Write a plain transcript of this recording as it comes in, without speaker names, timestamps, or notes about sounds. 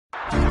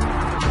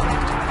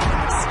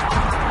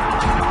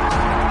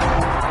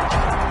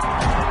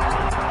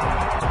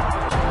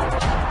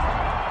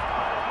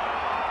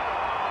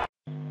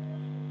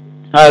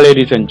Hi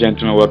ladies and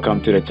gentlemen,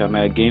 welcome to the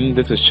channel again.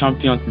 This is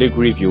Champions League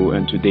review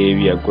and today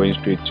we are going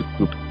straight to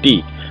Group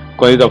D.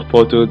 Consist of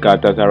Porto,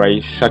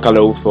 Galatasaray,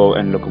 Schalke 04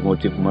 and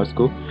Lokomotiv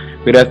Moscow.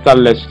 With a start,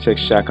 let's check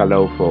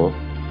Schalke 04.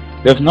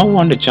 They've not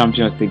won the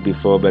Champions League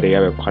before, but they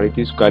have a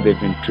quality squad. They've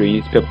been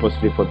praised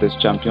purposely for this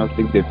Champions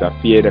League. They've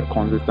appeared at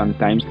consistent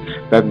times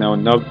that they are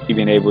not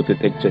even able to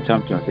take the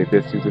Champions League.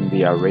 This season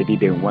they are ready.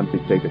 They want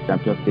to take the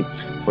Champions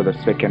League for the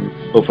second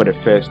or for the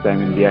first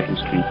time in their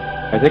history.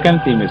 The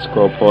second team is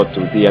called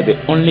Porto. They are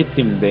the only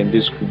team in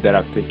this group that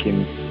have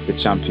taken the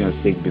Champions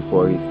League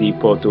before. You see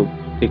Porto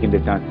taking the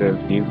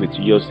Champions League with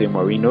Jose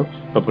Mourinho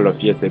a couple of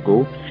years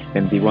ago,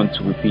 and they want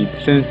to repeat.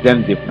 Since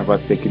then, they've never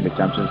taken the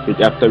Champions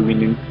League. After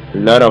winning a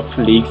lot of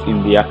leagues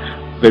in their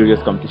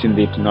various competitions,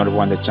 they've not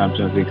won the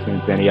Champions League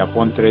since then. They have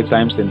won 3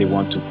 times and they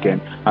want to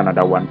gain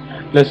another one.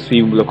 Let's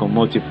see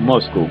Lokomotiv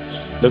Moscow.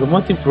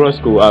 Lokomotiv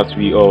Moscow, as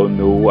we all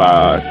know,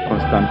 are a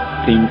constant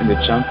team in the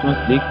Champions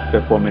League,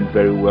 performing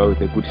very well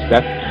with a good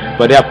start.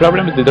 But their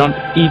problem is they don't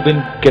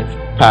even get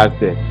past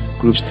the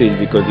group stage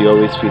because they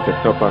always face a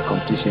tougher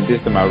competition.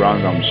 This time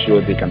around, I'm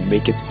sure they can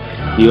make it.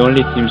 The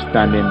only team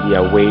standing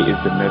their way is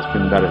the next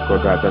team that is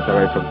called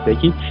Galatasaray from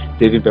Turkey.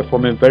 They've been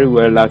performing very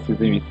well last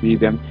season. We see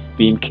them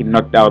being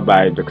knocked out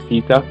by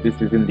Besiktas. This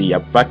season they are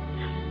back.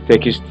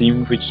 Turkish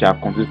team which are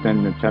consistent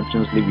in the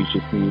Champions League, which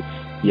you see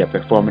they are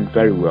performing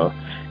very well.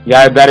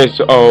 Yeah, that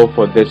is all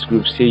for this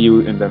group. See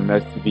you in the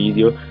next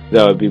video.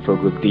 That will be for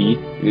Group D.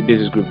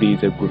 This is Group D,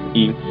 is a Group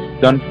E.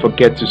 Don't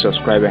forget to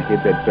subscribe and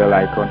hit that bell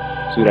icon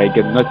so that I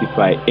get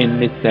notified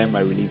anytime I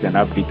release an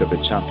update of the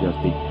Champions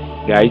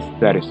League. Guys,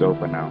 that is all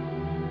for now.